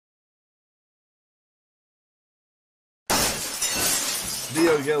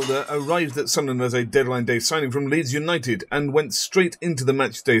Leo Hjelde arrived at Sunderland as a deadline day signing from Leeds United and went straight into the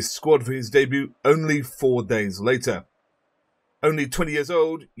matchday squad for his debut only 4 days later. Only 20 years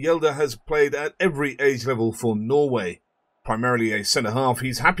old, Hjelde has played at every age level for Norway. Primarily a centre-half,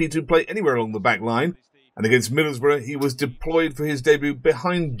 he's happy to play anywhere along the back line, and against Middlesbrough he was deployed for his debut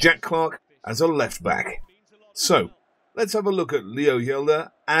behind Jack Clarke as a left-back. So, let's have a look at Leo Hjelde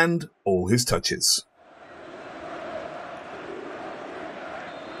and all his touches.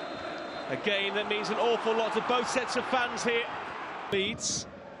 A game that means an awful lot to both sets of fans here. Leeds.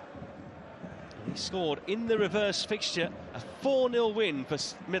 He scored in the reverse fixture, a 4-0 win for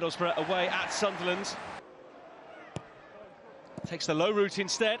Middlesbrough away at Sunderland. Takes the low route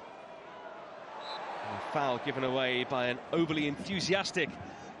instead. And a foul given away by an overly enthusiastic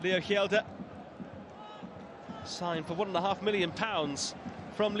Leo Hjelde. Signed for £1.5 million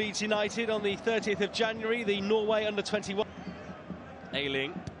from Leeds United on the 30th of January, the Norway under-21.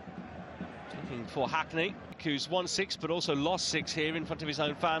 Ailing. Looking for Hackney, who's won 6 but also lost 6 here in front of his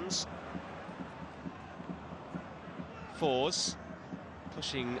own fans. Fours,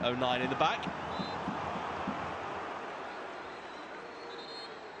 pushing 09 in the back.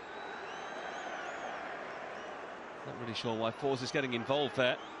 Not really sure why Fours is getting involved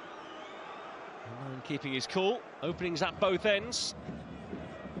there. 09 keeping his cool, openings at both ends.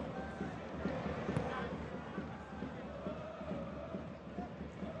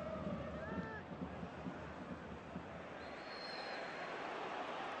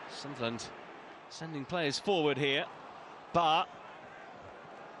 Sunderland sending players forward here, but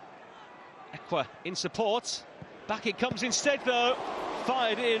Equa in support. Back it comes instead though,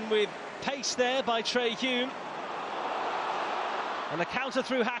 fired in with pace there by Trey Hume. And the counter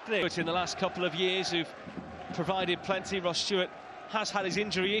through Hackney. In the last couple of years who've provided plenty. Ross Stewart has had his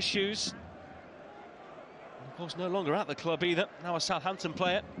injury issues. And of course no longer at the club either, now a Southampton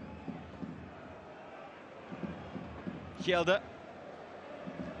player. Hjelde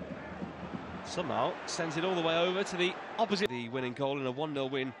somehow sends it all the way over to the opposite. The winning goal in a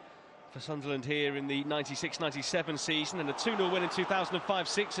 1-0 win for Sunderland here in the 96-97 season, and a 2-0 win in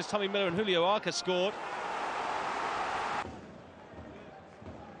 2005-06 as Tommy Miller and Julio Arca scored.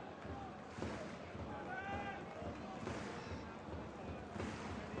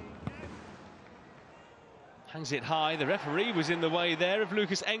 Hangs it high. The referee was in the way there of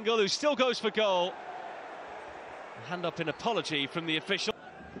Lucas Engel, who still goes for goal. A hand up in apology from the official.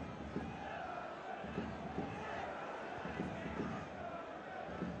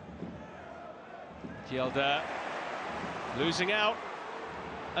 Hjelde losing out.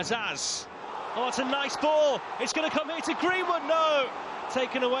 Azaz. Oh, it's a nice ball. It's going to come here to Greenwood. No!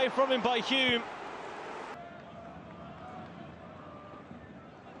 Taken away from him by Hume.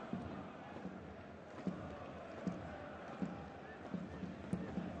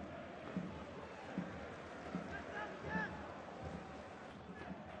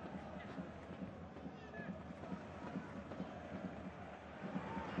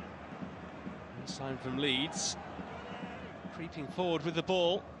 Sign from Leeds, creeping forward with the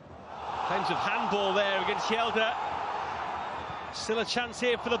ball. Claims of handball there against Hjelde. Still a chance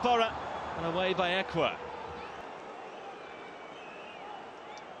here for the Borough, and away by Equa.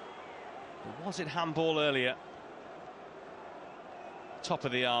 Was it handball earlier? Top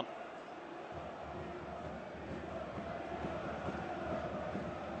of the arm.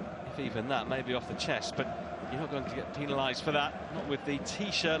 If even that, maybe off the chest, but you're not going to get penalised for that. Not with the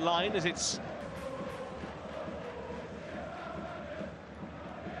T-shirt line, as it's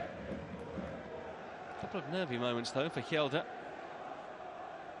a couple of nervy moments though for Hjelde.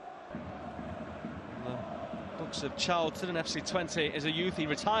 The books of Charlton and FC20 as a youth. He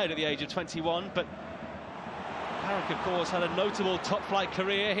retired at the age of 21, but Clarke, of course, had a notable top-flight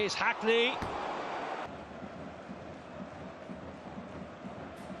career. Here's Hackney.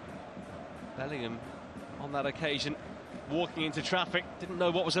 Bellingham on that occasion walking into traffic, didn't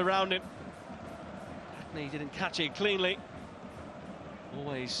know what was around him. Hackney didn't catch it cleanly.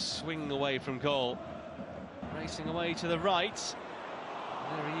 Always swinging away from goal. Racing away to the right.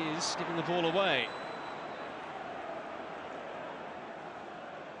 There he is, giving the ball away.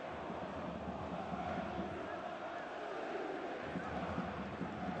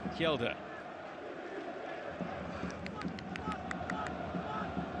 Hjelde.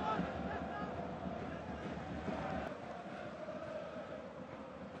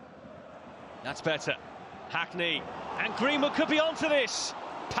 That's better. Hackney, and Greenwood could be onto this.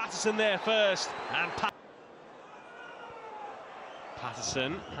 Patterson there first, and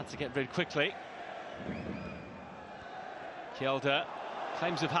Patterson had to get rid quickly. Hjelde,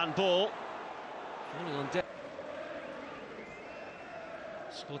 claims of handball. Falling on deck.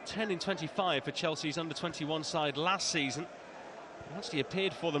 Scored 10 in 25 for Chelsea's under-21 side last season. He actually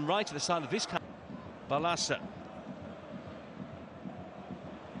appeared for them right at the start of this campaign. Balassa.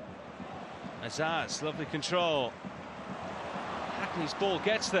 Azaz, lovely control. Hackney's ball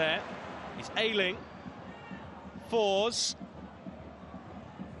gets there. It's Ayling. Fours.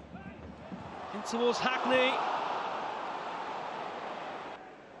 In towards Hackney.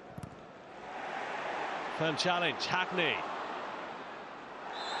 Firm challenge, Hackney.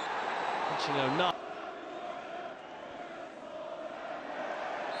 Reaching 09.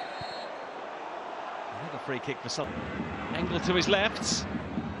 Another free kick for some. Engel to his left.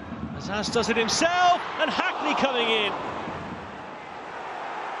 Azaz does it himself, and Hackney coming in.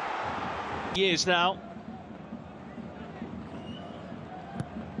 Years now.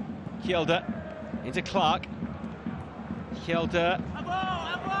 Hjelde into Clarke. Hjelde.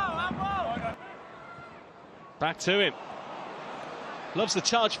 Back to him. Loves the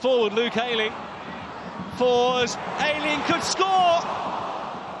charge forward, Luke Ayling. Fours. Ayling could score.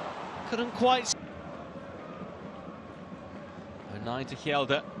 Couldn't quite. 09 to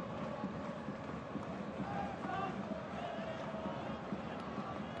Hjelde.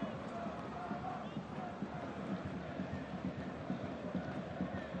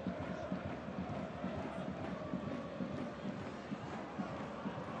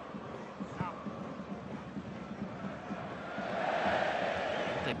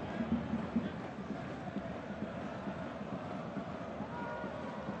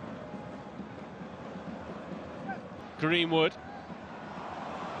 Greenwood.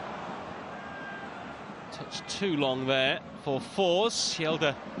 Touch too long there for Fours.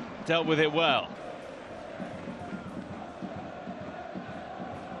 Hjelde dealt with it well.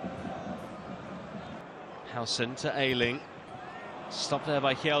 Howson to Ayling. Stopped there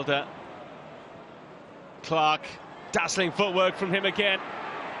by Hjelde. Clarke. Dazzling footwork from him again.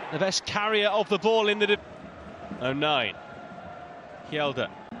 The best carrier of the ball in the... 09. Hjelde.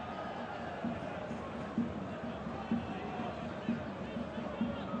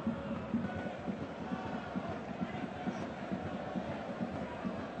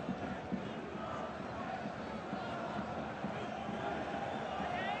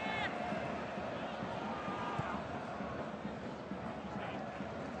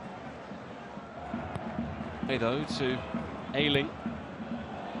 Though to Ayling.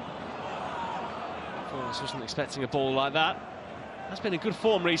 Forbes wasn't expecting a ball like that. Has been in good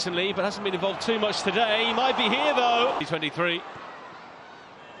form recently, but hasn't been involved too much today. He might be here though. 23.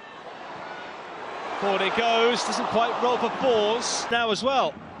 Forward it goes. Doesn't quite roll for Fours now as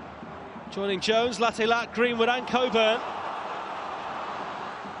well. Joining Jones, Latelat, Greenwood, and Coburn.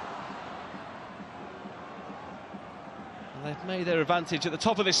 And they've made their advantage at the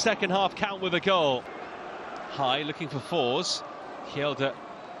top of this second half count with a goal. High, looking for Fours. Hjelde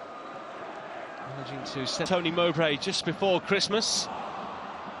managing to set Tony Mowbray just before Christmas.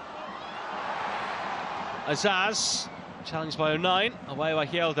 Azaz, challenged by 09, away by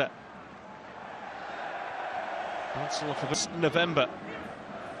Hjelde. Bouncing off of November.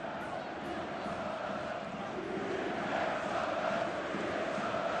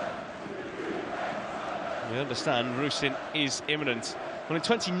 We understand Rusyn is imminent. Well, in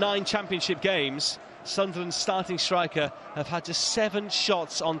 29 championship games, Sunderland's starting striker have had just 7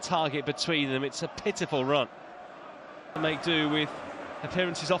 shots on target between them. It's a pitiful run. Make do with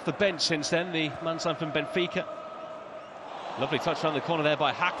appearances off the bench since then. The man signed from Benfica. Lovely touch around the corner there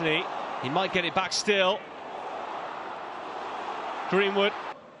by Hackney. He might get it back still. Greenwood.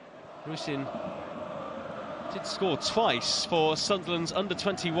 Rusyn did score twice for Sunderland's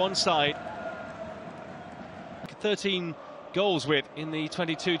under-21 side. 13 goals with in the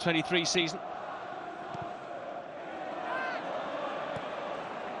 22-23 season.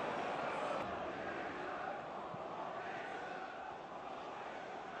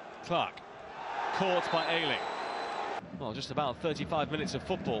 Clarke, caught by Ayling. Well, just about 35 minutes of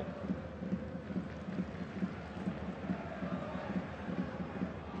football.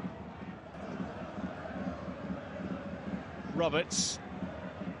 Roberts.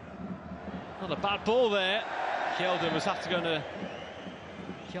 Not a bad ball there. Hjelde was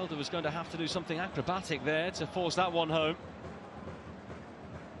going to have to do something acrobatic there to force that one home.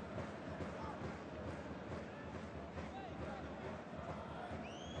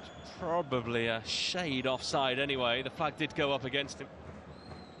 Probably a shade offside anyway. The flag did go up against him.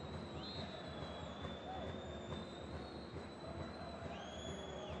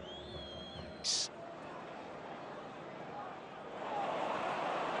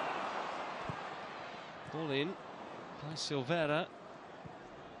 Ball in by Silvera.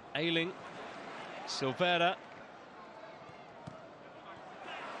 Ayling. Silvera.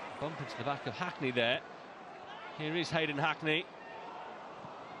 Bump into the back of Hackney there. Here is Hayden Hackney.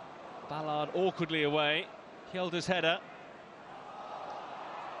 Ballard awkwardly away. Hjelde's header.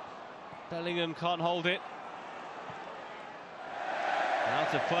 Bellingham can't hold it.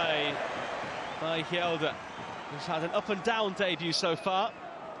 Out of play by Hjelde, who's had an up and down debut so far.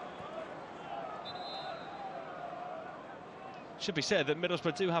 Should be said that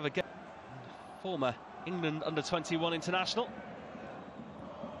Middlesbrough do have a former England under-21 international.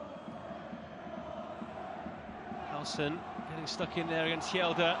 Howson getting stuck in there against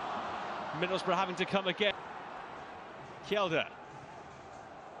Hjelde. Middlesbrough having to come again. Hjelde.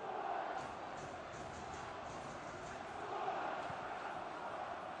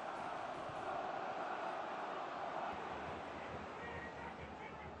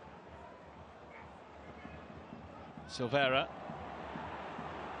 Silvera.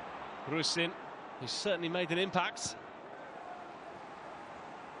 Rusin, who's certainly made an impact.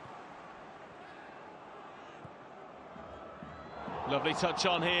 Lovely touch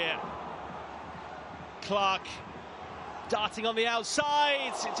on here. Clarke darting on the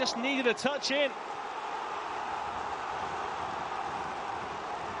outside. It just needed a touch in.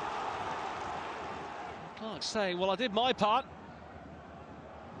 Clarke saying, well, I did my part.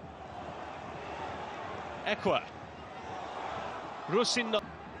 Ekwa. Rusin.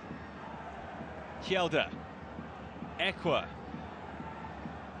 Hjelde. Ekwa.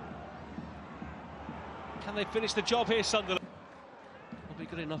 Can they finish the job here, Sunderland? Will be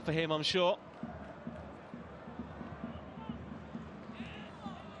good enough for him, I'm sure.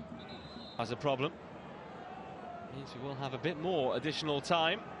 Has a problem. Means we will have a bit more additional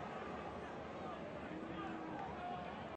time.